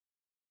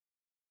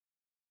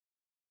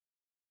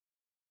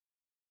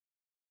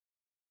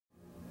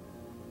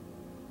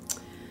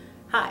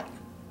Hi,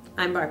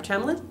 I'm Barb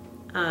Tremlett.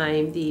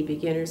 I'm the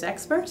beginner's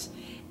expert,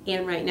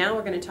 and right now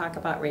we're going to talk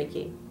about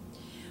Reiki.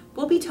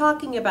 We'll be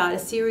talking about a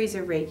series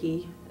of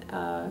Reiki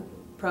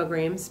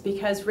programs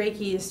because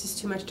Reiki is just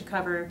too much to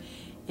cover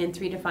in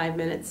 3 to 5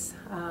 minutes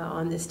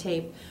on this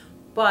tape.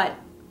 But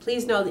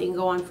please know that you can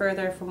go on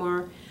further for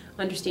more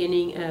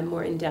understanding and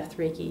more in-depth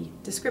Reiki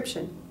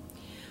description.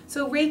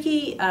 So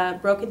Reiki,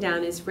 broken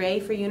down, is Rei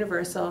for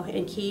universal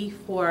and Ki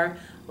for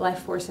life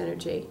force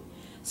energy.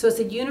 So it's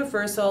a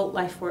universal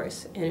life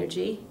force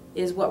energy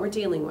is what we're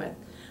dealing with.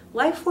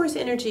 Life force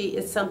energy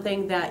is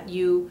something that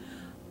you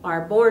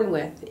are born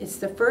with. It's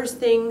the first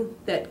thing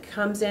that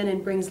comes in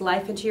and brings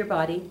life into your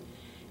body,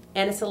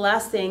 and it's the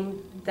last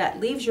thing that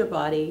leaves your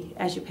body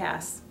as you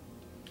pass.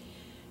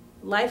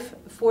 Life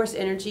force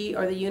energy,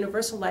 or the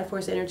universal life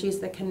force energy,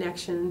 is the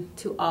connection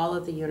to all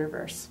of the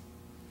universe.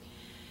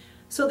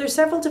 So there's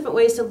several different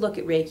ways to look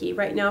at Reiki.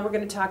 Right now we're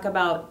going to talk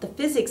about the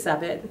physics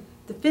of it.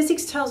 The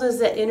physics tells us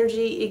that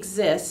energy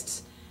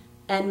exists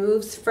and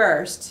moves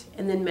first,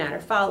 and then matter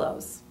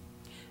follows.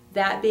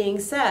 That being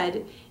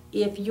said,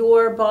 if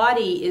your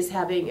body is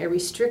having a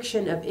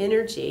restriction of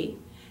energy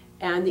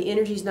and the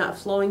energy is not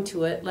flowing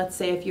to it, let's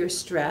say if you're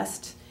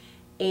stressed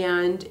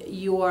and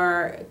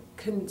you're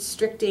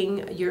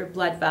constricting your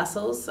blood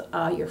vessels,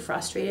 you're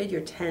frustrated,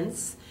 you're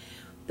tense,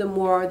 the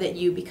more that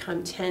you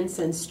become tense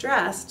and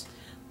stressed,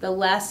 the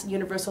less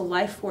universal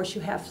life force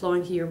you have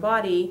flowing through your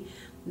body.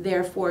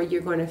 Therefore,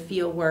 you're going to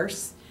feel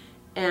worse.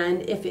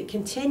 And if it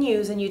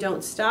continues and you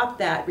don't stop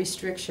that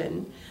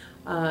restriction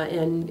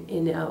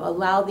and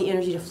allow the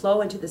energy to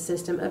flow into the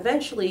system,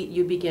 eventually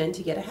you begin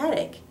to get a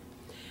headache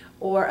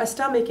or a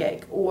stomach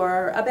ache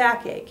or a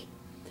backache.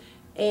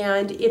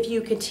 And if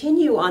you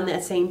continue on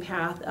that same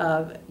path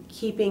of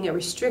keeping a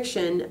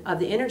restriction of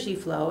the energy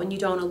flow and you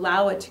don't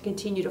allow it to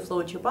continue to flow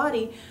into your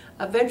body,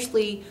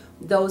 eventually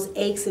those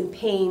aches and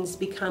pains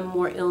become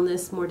more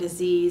illness, more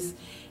disease,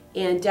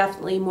 and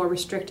definitely more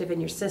restrictive in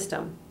your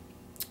system.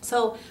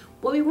 So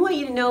what we want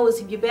you to know is,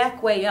 if you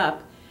back way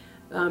up,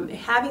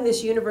 having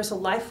this universal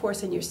life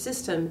force in your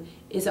system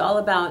is all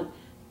about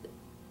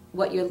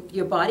what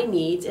your body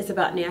needs. It's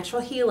about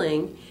natural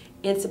healing.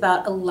 It's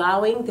about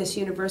allowing this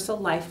universal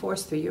life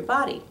force through your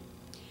body.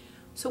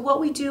 So what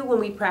we do when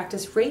we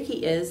practice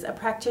Reiki is, a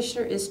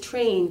practitioner is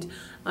trained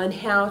on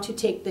how to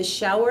take the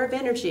shower of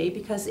energy,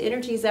 because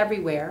energy is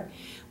everywhere.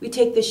 We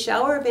take the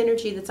shower of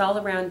energy that's all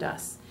around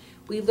us.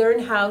 We learn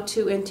how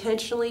to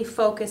intentionally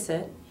focus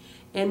it,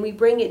 and we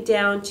bring it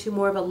down to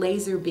more of a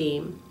laser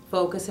beam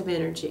focus of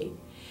energy.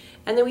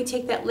 And then we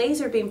take that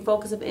laser beam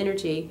focus of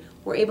energy,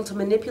 we're able to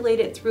manipulate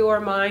it through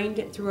our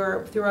mind, through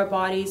our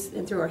bodies,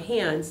 and through our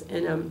hands,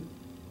 and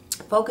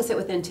focus it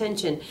with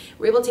intention.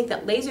 We're able to take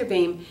that laser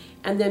beam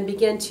and then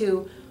begin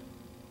to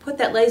put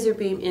that laser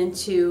beam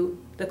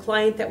into the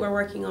client that we're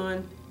working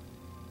on,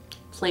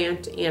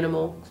 plant,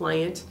 animal,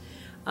 client,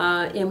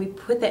 and we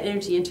put that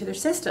energy into their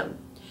system.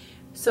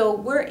 So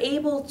we're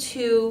able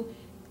to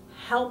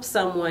help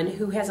someone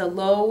who has a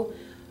low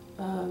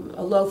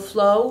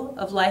flow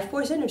of life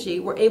force energy.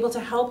 We're able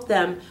to help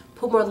them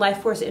put more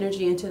life force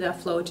energy into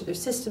that flow into their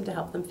system to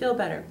help them feel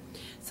better.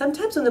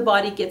 Sometimes when the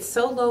body gets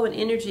so low in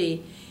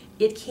energy,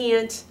 it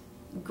can't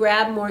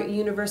grab more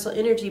universal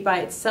energy by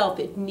itself.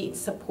 It needs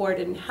support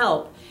and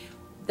help.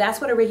 That's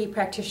what a Reiki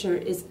practitioner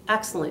is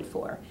excellent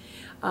for.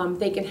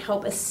 They can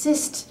help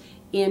assist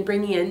in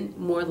bringing in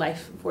more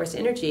life force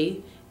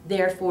energy,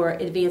 therefore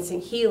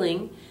advancing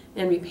healing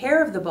and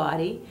repair of the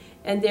body,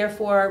 and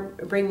therefore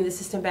bringing the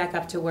system back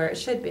up to where it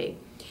should be.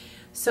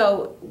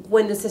 So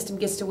when the system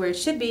gets to where it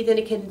should be, then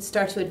it can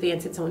start to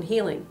advance its own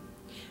healing.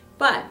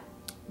 But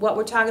what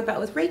we're talking about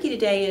with Reiki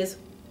today is,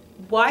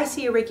 why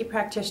see a Reiki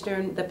practitioner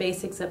and the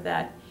basics of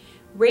that.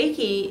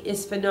 Reiki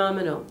is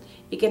phenomenal.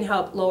 It can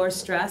help lower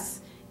stress.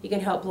 It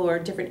can help lower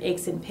different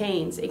aches and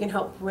pains. It can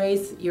help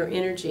raise your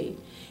energy.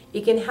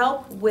 It can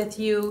help with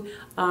you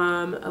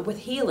with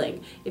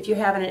healing. If you're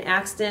having an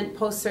accident,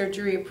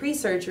 post-surgery or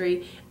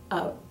pre-surgery,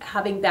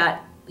 having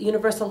that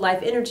universal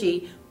life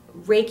energy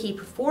Reiki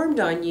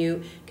performed on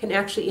you can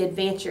actually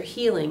advance your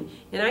healing.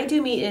 And I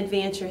do mean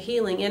advance your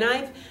healing. And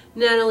I've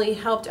not only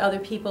helped other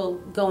people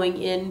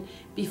going in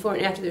before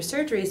and after their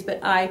surgeries, but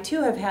I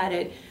too have had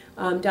it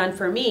done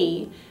for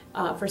me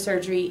for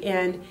surgery.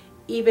 And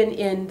even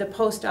in the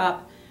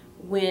post-op,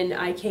 when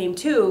I came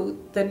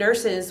to, the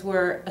nurses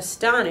were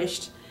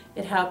astonished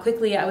at how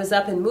quickly I was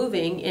up and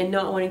moving and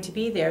not wanting to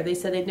be there. They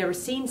said they've never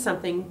seen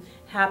something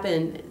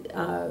happen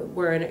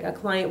where a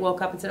client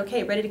woke up and said,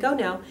 okay, ready to go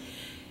now.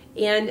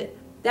 And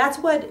that's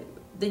what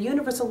the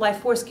universal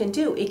life force can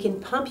do. It can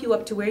pump you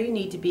up to where you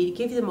need to be to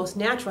give you the most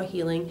natural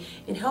healing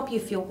and help you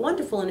feel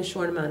wonderful in a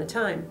short amount of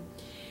time.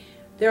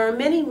 There are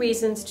many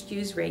reasons to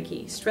use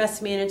Reiki: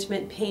 stress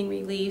management, pain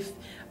relief,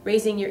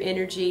 raising your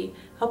energy,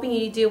 helping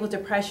you deal with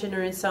depression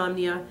or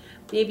insomnia,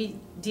 maybe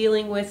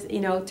dealing with,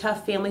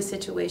 tough family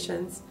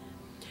situations.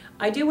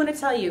 I do want to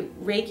tell you,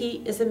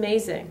 Reiki is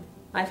amazing.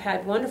 I've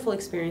had wonderful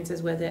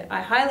experiences with it.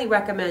 I highly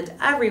recommend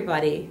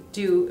everybody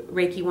do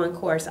Reiki 1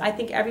 course. I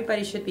think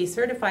everybody should be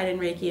certified in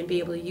Reiki and be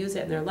able to use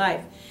it in their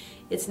life.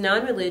 It's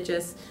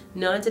non-religious,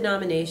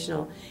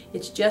 non-denominational.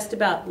 It's just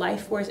about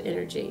life force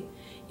energy.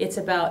 It's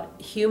about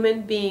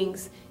human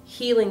beings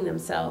healing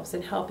themselves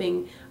and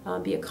helping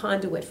be a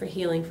conduit for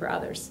healing for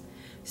others.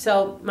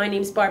 So my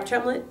name's Barb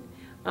Tremlett.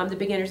 I'm the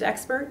beginner's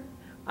expert.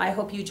 I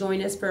hope you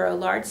join us for a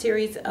large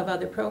series of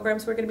other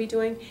programs we're going to be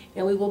doing,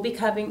 and we will be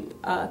covering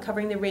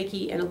the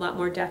Reiki in a lot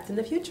more depth in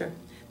the future.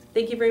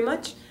 Thank you very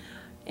much,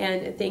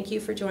 and thank you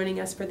for joining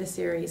us for the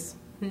series.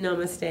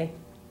 Namaste.